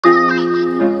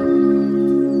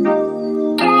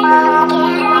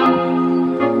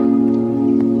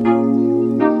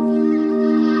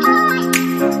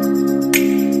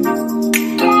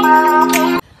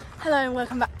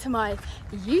welcome back to my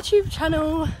YouTube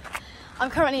channel. I'm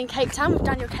currently in Cape Town with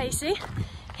Daniel Casey.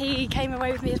 He came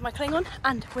away with me as my Klingon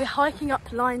and we're hiking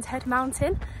up Lion's Head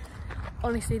Mountain.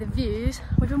 Honestly, the views,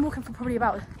 we've been walking for probably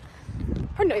not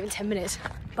even 10 minutes,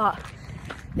 but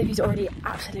the views are already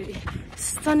absolutely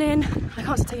stunning. I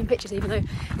can't stop taking pictures even though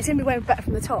it's going to be way better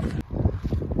from the top.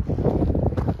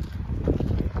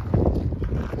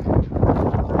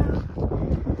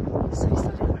 So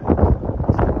stunning.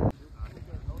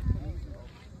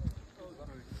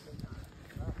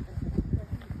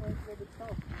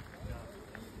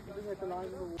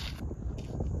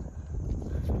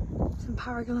 Some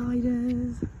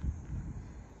paragliders.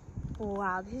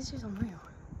 Wow, this is just unreal.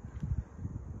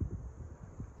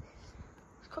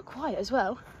 It's quite quiet as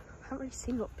well. I haven't really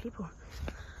seen a lot of people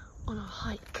on a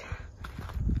hike.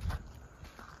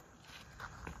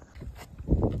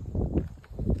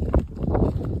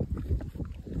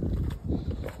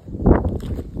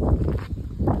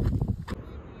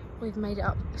 We've made it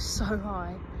up so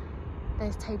high.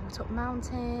 There's Tabletop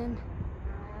Mountain.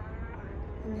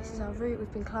 And this is our route.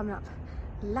 We've been climbing up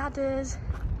ladders.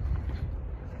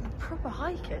 We're proper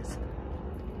hikers.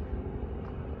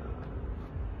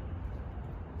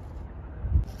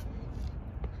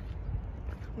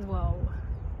 Whoa.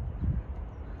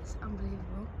 It's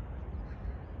unbelievable.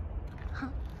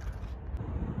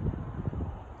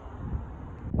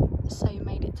 So you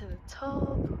made it to the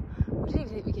top. We didn't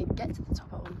think we could get to the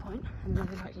top at one point. And then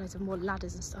there were like loads of more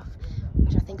ladders and stuff,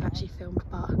 which I think I actually filmed,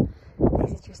 but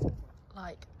this is just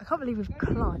like, I can't believe we've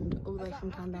climbed all the way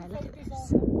from down there. Look at this.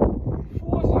 It's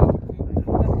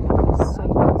so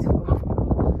beautiful.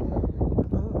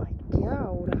 Oh my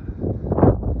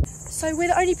god. So we're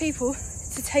the only people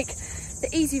to take the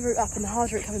easy route up and the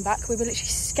hard route coming back. We were literally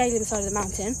scaling the side of the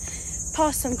mountain,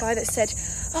 past some guy that said,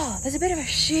 oh, there's a bit of a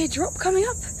sheer drop coming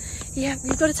up. Yeah,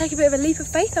 you've got to take a bit of a leap of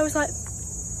faith. I was like,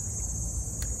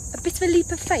 a bit of a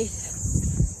leap of faith.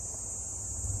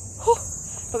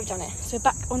 But we've done it. So we're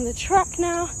back on the track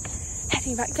now,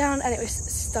 heading back down, and it was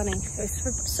stunning. It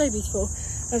was so beautiful.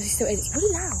 And obviously still is. It's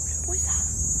really loud. What is that?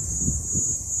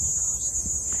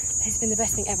 Oh, it's been the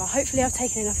best thing ever. Hopefully I've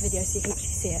taken enough video so you can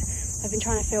actually see it. I've been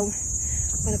trying to film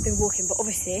when I've been walking, but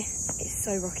obviously it's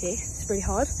so rocky. It's really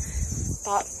hard.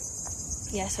 But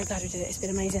yeah, so glad we did it. It's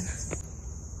been amazing.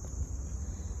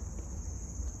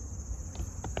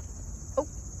 Oh.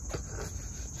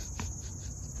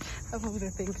 Of all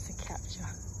the things to capture.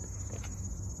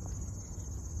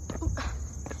 Ooh.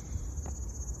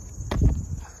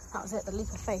 That was it, the leap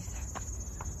of faith.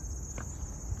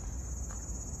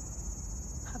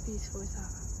 How beautiful is that?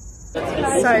 So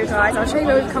guys, I'll show you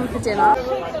where we've come for dinner. How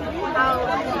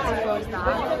beautiful is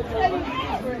that?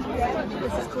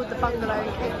 This is called the Bungalow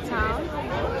in Cape Town.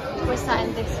 We're sat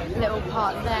in this little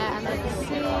part there and there's the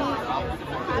sea.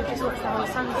 We've just watched the whole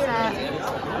sunset.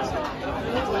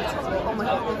 Oh my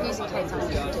god, the views in Cape Town is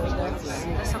just ridiculous.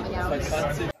 There's something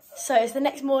else. So it's the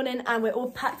next morning and we're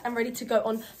all packed and ready to go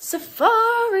on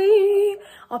safari.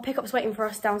 Our pickup's waiting for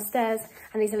us downstairs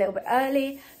and he's a little bit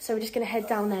early. So we're just gonna head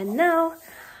down there now.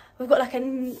 We've got like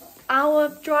an hour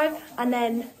drive and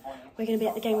then we're gonna be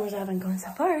at the Game Reserve and go on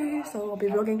safari. So I'll be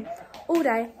vlogging all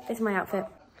day. This is my outfit.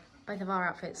 Both of our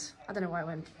outfits. I don't know why I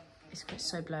went. It's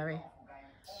so blurry.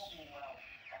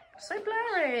 So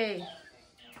blurry.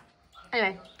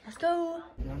 Anyway, let's go.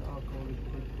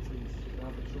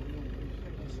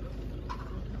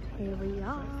 Here we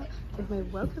are with my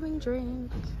welcoming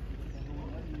drink.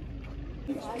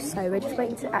 So we're just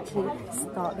waiting to actually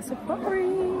start the safari.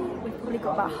 We've probably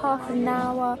got about half an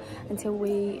hour until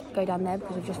we go down there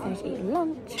because we've just finished eating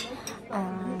lunch.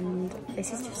 And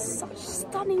this is just such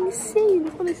stunning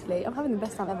scenes, honestly. I'm having the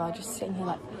best time ever, just sitting here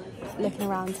like looking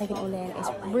around, taking it all in. It's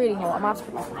really hot. I might have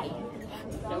to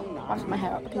put my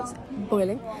hair up because it's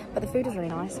boiling. But the food is really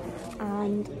nice.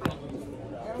 And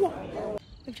yeah.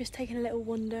 We've just taken a little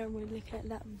wander and we're looking at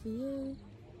that view.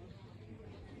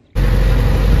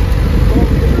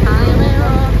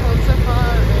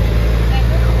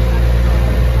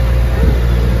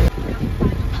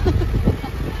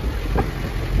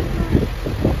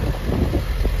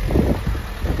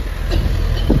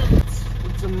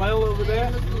 It's a mile over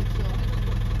there. A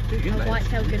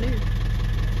white-tailed canoe.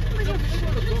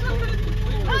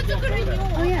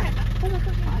 Oh yeah. Oh my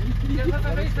god.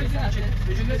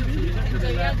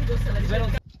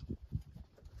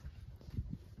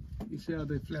 You see how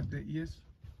they flap their ears?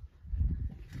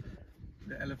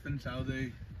 The elephants, how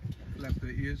they flap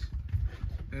their ears.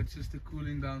 That's just a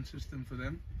cooling down system for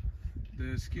them.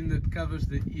 The skin that covers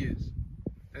the ears,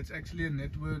 that's actually a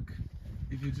network.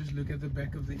 If you just look at the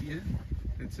back of the ear,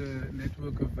 it's a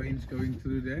network of veins going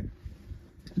through there.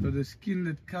 So the skin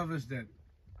that covers that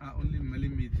are only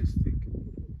millimeters thick.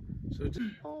 So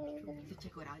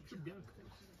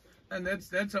and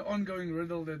that's an ongoing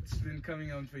riddle that's been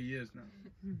coming on for years now.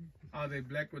 Are they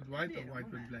black with white or white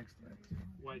with black stripes?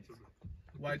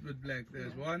 White with black.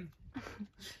 There's one.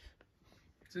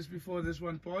 Just before this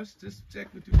one paused, just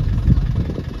check between.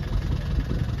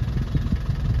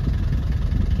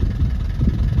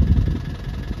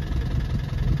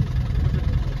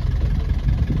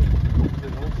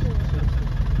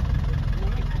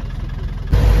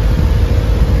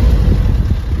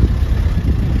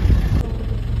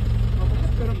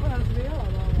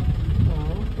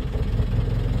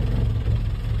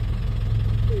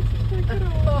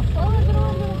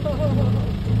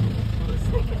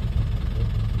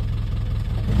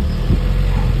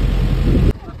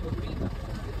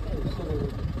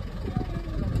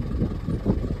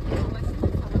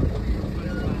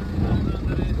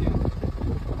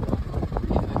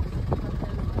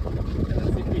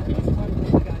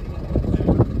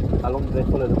 How long did they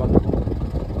follow the bucket?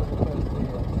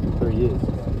 3 years.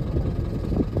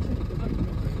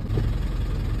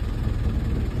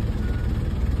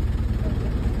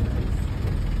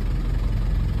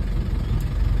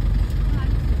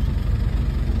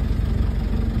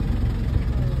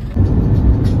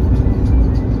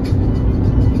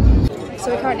 So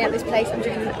we're currently at this place. I'm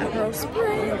drinking an Aperol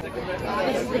Spritz.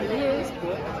 This is the view.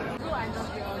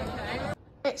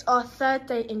 It's our third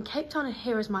day in Cape Town, and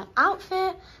here is my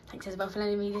outfit. Thanks Isabel for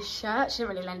lending me this shirt. She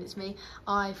didn't really lend it to me.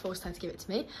 I forced her to give it to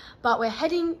me. But we're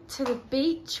heading to the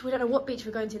beach. We don't know what beach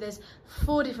we're going to. There's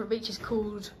 4 different beaches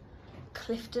called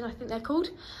Clifton, I think they're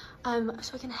called.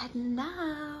 So we're gonna head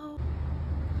now.